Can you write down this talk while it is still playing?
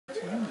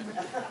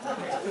How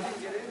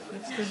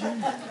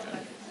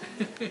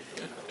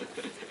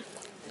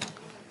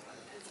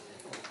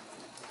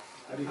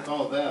do you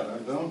call that, I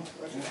don't?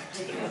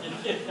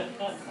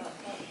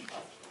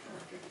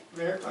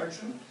 Mayor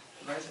Clarkson,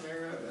 Vice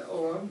Mayor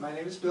Owen, my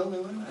name is Bill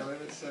Newman. I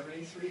live at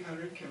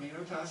 7300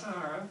 Camino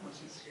Tassajasa,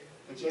 which is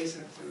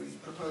adjacent to the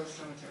proposed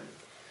cemetery.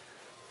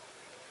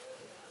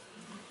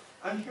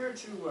 I'm here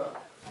to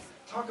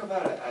talk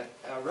about a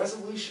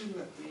resolution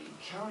that the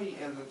county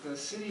and that the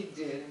city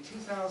did in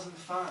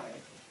 2005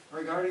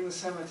 regarding the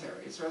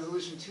cemetery. It's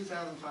Resolution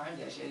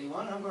 2005-81.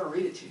 I'm going to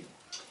read it to you.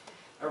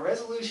 A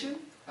resolution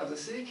of the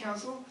City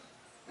Council,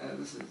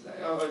 this is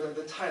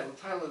the title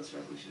of this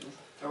resolution is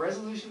a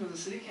resolution of the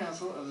City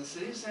Council of the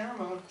City of San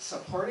Ramon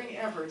supporting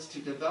efforts to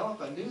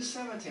develop a new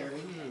cemetery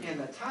in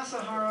the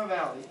Tassajara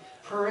Valley,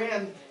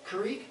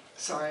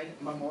 Creekside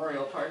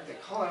Memorial Park. They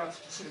call it out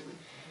specifically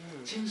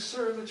to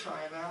serve the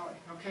Tri-Valley.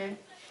 Okay.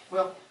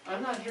 Well,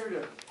 I'm not here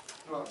to.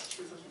 Well,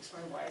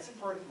 explain why it's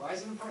important. Why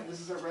is it important?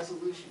 This is a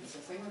resolution. It's a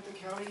thing that the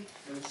county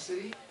or the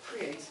city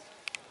creates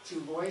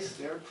to voice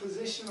their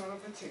position on a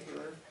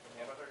particular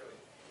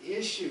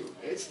issue.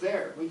 It's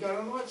there. We got it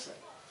on the website.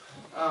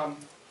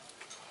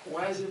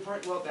 Why is it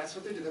important? Well, that's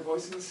what they do. They're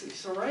voicing the city.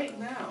 So right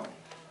now,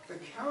 the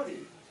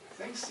county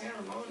thinks San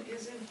Ramon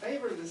is in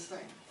favor of this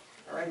thing.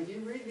 All right. If you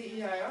read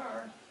the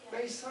EIR,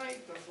 they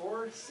cite the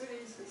 4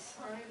 cities that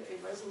signed a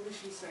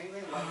resolution saying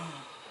they like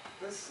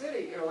the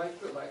city or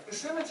like the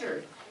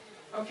cemetery.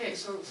 Okay,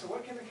 so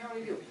what can the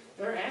county do?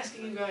 They're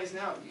asking you guys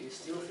now, do you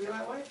still feel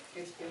that way?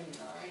 It's been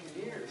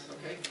 9 years,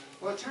 okay?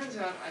 Well, it turns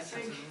out, I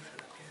think,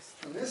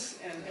 from this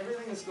and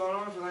everything that's gone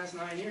on for the last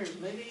 9 years,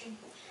 maybe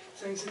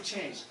things have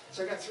changed.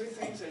 So I got 3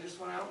 things I just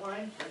want to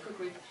outline very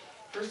quickly.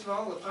 First of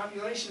all, the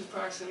population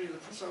proximity to the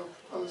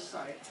proposed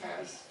site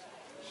has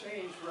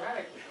changed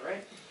radically,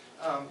 right?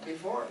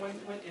 Before, when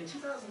in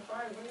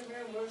 2005,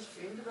 Windermere was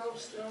being developed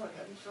still, it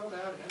hadn't filled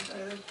out, it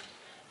hadn't.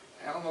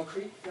 Alamo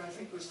Creek, I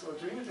think, was still a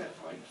dream at that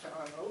point.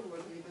 Fallon Road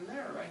wasn't even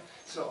there, right?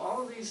 So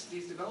all of these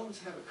developments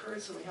have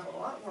occurred, so we have a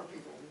lot more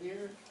people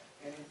near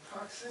and in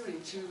proximity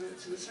to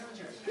the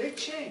cemetery. Big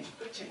change,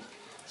 big change.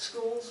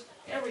 Schools,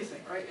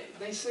 everything, right?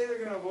 They say they're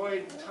going to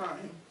avoid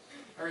time,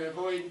 or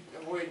avoid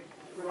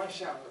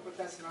rush hour, but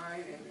that's 9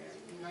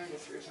 and 9 to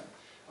 3 or something.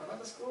 What about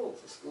the schools?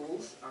 The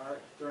schools are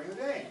during the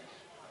day.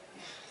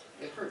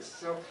 It hurts.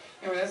 So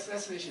anyway,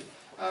 that's an issue.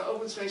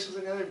 Open space was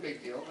another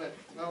big deal.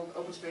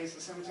 Open space,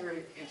 the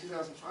cemetery in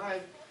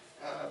 2005,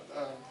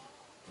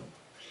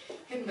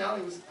 Hidden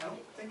Valley was, I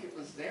don't think it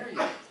was there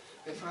yet.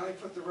 They finally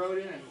put the road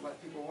in and let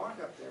people walk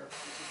up there.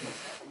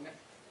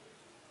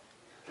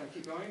 Can I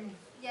keep going?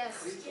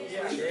 Yes.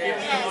 Yeah,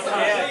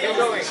 keep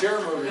going. Share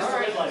movies. All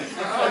right.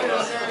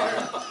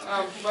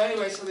 But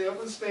anyway, so the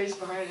open space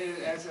behind it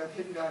as a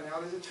Hidden Valley. Now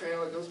there's a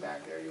trail that goes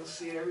back there. You'll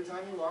see it every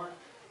time you walk.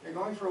 You're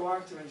going for a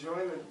walk to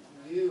enjoy the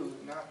view,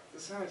 not the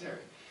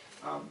cemetery.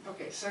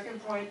 Okay, second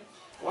point,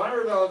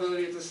 water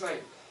availability at the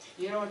site.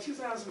 You know, in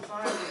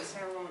 2005, when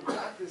San Ramon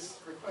got this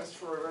request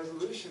for a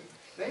resolution,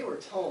 they were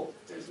told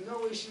there's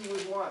no issue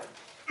with water.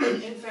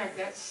 In fact,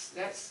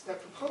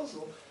 that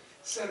proposal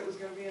said it was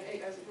going to be an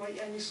 8.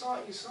 And you saw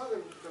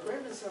the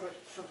remnants of it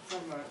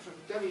from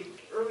Debbie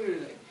earlier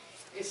today.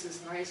 It's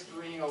this nice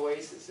green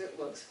oasis. It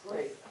looks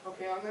great.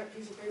 Okay, on that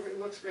piece of paper, it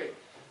looks great.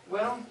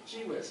 Well,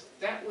 gee whiz,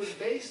 that was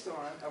based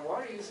on a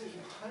water usage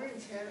of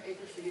 110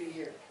 acre-feet a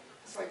year.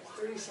 It's like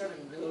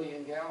 37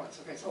 million gallons.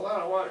 Okay, it's a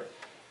lot of water.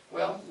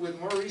 Well, with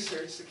more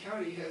research, the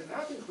county has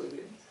now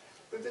concluded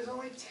that there's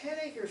only 10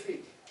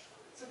 acre-feet.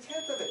 It's a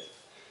tenth of it.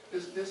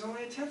 There's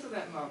only a tenth of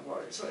that amount of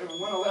water. So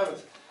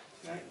 1/11.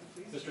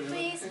 Mr.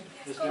 Please.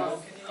 There's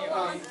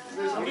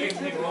only a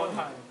tenth of it.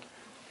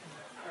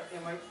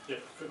 Am I? Yeah,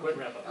 quick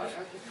wrap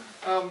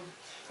up.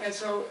 And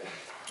so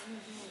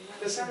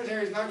the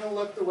cemetery is not going to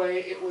look the way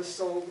it was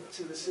sold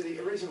to the city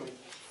originally.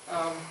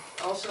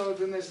 Also,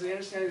 then there's the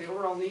understanding of the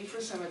overall need for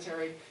a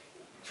cemetery.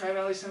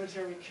 Tri-Valley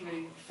Cemetery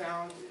Committee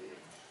found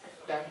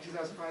back in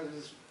 2005 there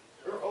was this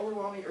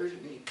overwhelming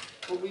urgent need.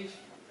 But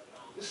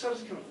the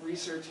subsequent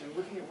research and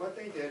looking at what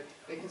they did,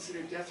 they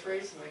considered death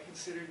rates and they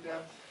considered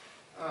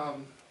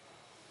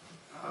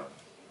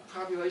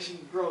population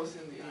growth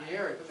in the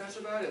area. But that's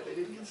about it. They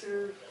didn't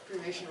consider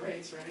cremation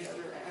rates or any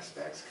other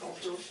aspects,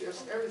 cultural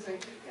shifts, everything.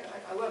 Yeah,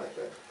 I love it.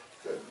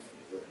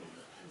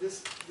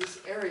 This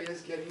area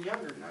is getting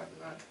younger, not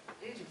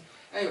aging.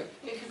 Anyway,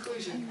 in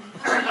conclusion,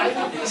 I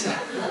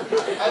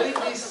think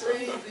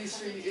these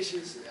three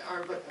issues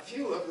are but a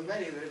few of the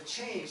many that have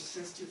changed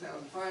since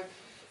 2005,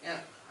 and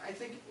I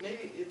think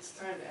maybe it's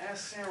time to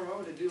ask San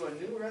Ramon to do a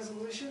new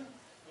resolution.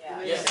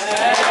 Yeah. Yes.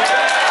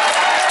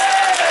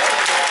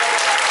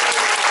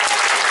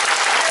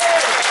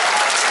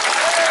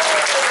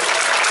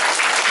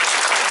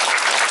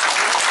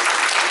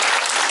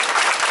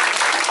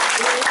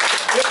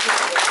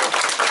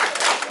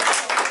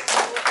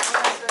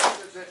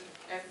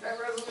 And that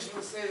resolution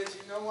will say that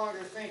you no longer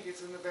think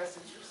it's in the best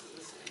interest of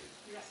the city.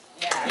 Yes.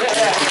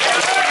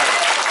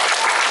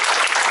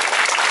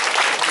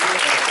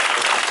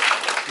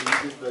 Can you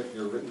give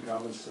your written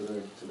comments to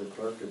the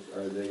clerk?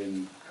 Are they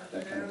in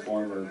that kind of form?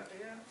 And